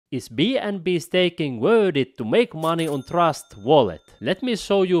Is BNB staking worth it to make money on TrustWallet? Let me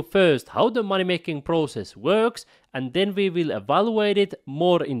show you first how the money making process works, and then we will evaluate it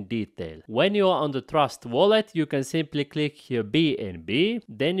more in detail. When you are on the TrustWallet, you can simply click here BNB,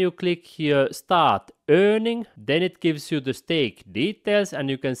 then you click here Start Earning, then it gives you the stake details and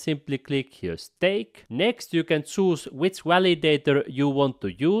you can simply click here Stake. Next you can choose which validator you want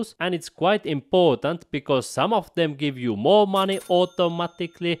to use, and it's quite important because some of them give you more money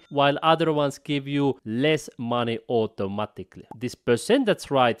automatically while other ones give you less money automatically. This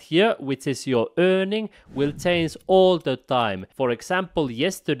percentage right here, which is your earning, will change all the time. For example,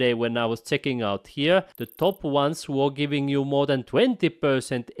 yesterday when I was checking out here, the top ones were giving you more than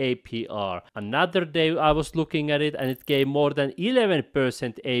 20% APR. Another day I was looking at it and it gave more than 11%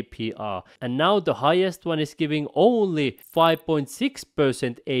 APR. And now the highest one is giving only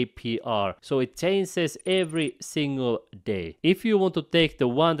 5.6% APR. So it changes every single day. If you want to take the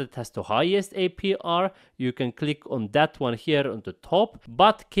one that has the highest APR, you can click on that one here on the top.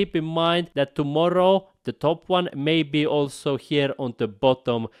 But keep in mind that tomorrow the top one may be also here on the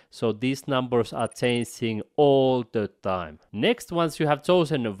bottom, so these numbers are changing all the time. Next, once you have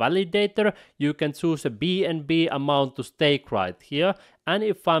chosen a validator, you can choose a BNB amount to stake right here. And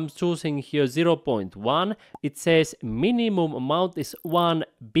if I'm choosing here 0.1, it says minimum amount is 1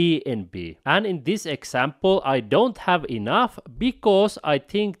 BNB. And in this example, I don't have enough because I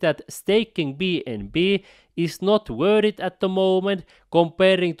think that staking BNB is not worth it at the moment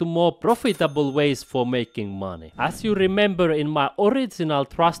comparing to more profitable ways for making money. As you remember, in my original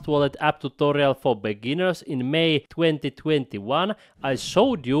TrustWallet app tutorial for beginners in May 2021, I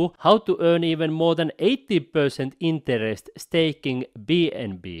showed you how to earn even more than 80% interest staking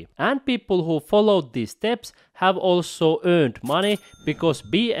BNB. And people who followed these steps have also earned money because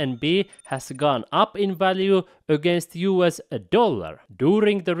BNB has gone up in value against US dollar.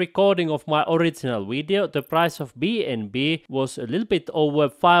 During the recording of my original video, the price of BNB was a little bit over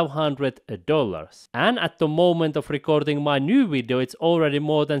 $500. And at the moment of recording my new video, it's already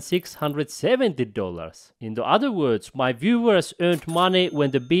more than $670. In other words, my viewers earned money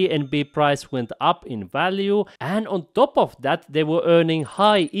when the BNB price went up in value, and on top of that they were earning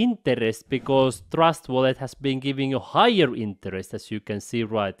high interest because TrustWallet has been giving a higher interest, as you can see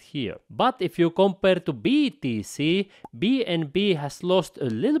right here. But if you compare to BTC, BNB has lost a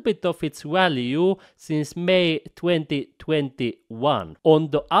little bit of its value since May 2021.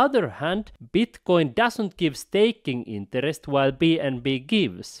 On the other hand, Bitcoin doesn't give staking interest while BNB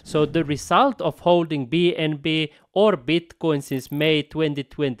gives. So the result of holding BNB or Bitcoin since May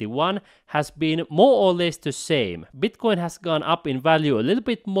 2021 has been more or less the same. Bitcoin has gone up in value a little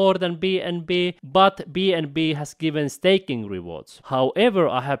bit more than BNB, but BNB has given staking rewards. However,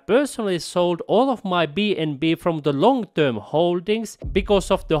 I have personally sold all of my BNB from the long-term holdings because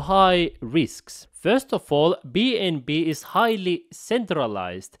of the high risks. First of all, BNB is highly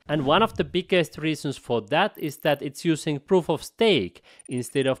centralized, and one of the biggest reasons for that is that it's using proof of stake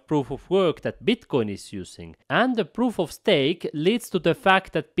instead of proof of work that Bitcoin is using. And the proof of stake leads to the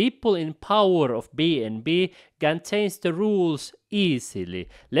fact that people in power of BNB can change the rules easily.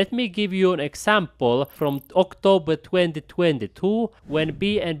 Let me give you an example from October 2022 when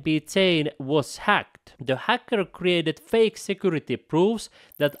BNB chain was hacked. The hacker created fake security proofs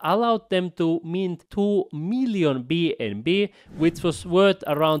that allowed them to mint 2 million BNB, which was worth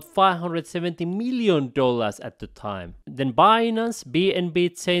around $570 million at the time. Then Binance,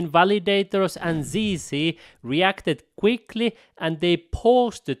 BNB chain validators and ZC reacted quickly and they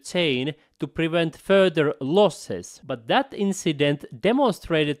paused the chain to prevent further losses. But that incident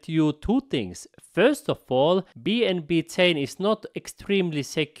demonstrated to you two things. First of all, BNB chain is not extremely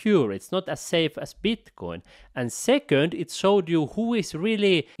secure. It's not as safe as Bitcoin. And second, it showed you who is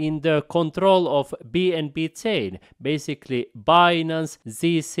really in the control of BNB chain. Basically Binance,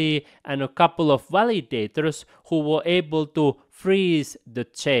 ZC and a couple of validators who were able to freeze the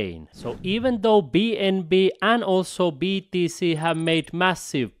chain. So even though BNB and also BTC have made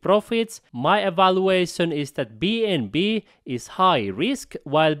massive profits, my evaluation is that BNB is high risk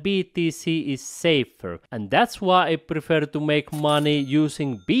while BTC is safer. And that's why I prefer to make money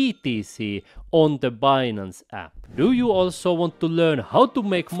using BTC on the Binance app. Do you also want to learn how to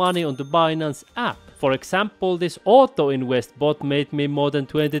make money on the Binance app? For example, this auto invest bot made me more than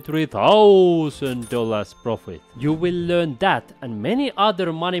 $23,000 profit. You will learn that and many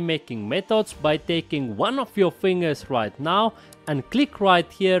other money making methods by taking one of your fingers right now and click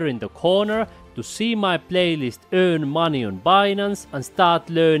right here in the corner to see my playlist Earn Money on Binance and start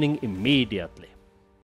learning immediately.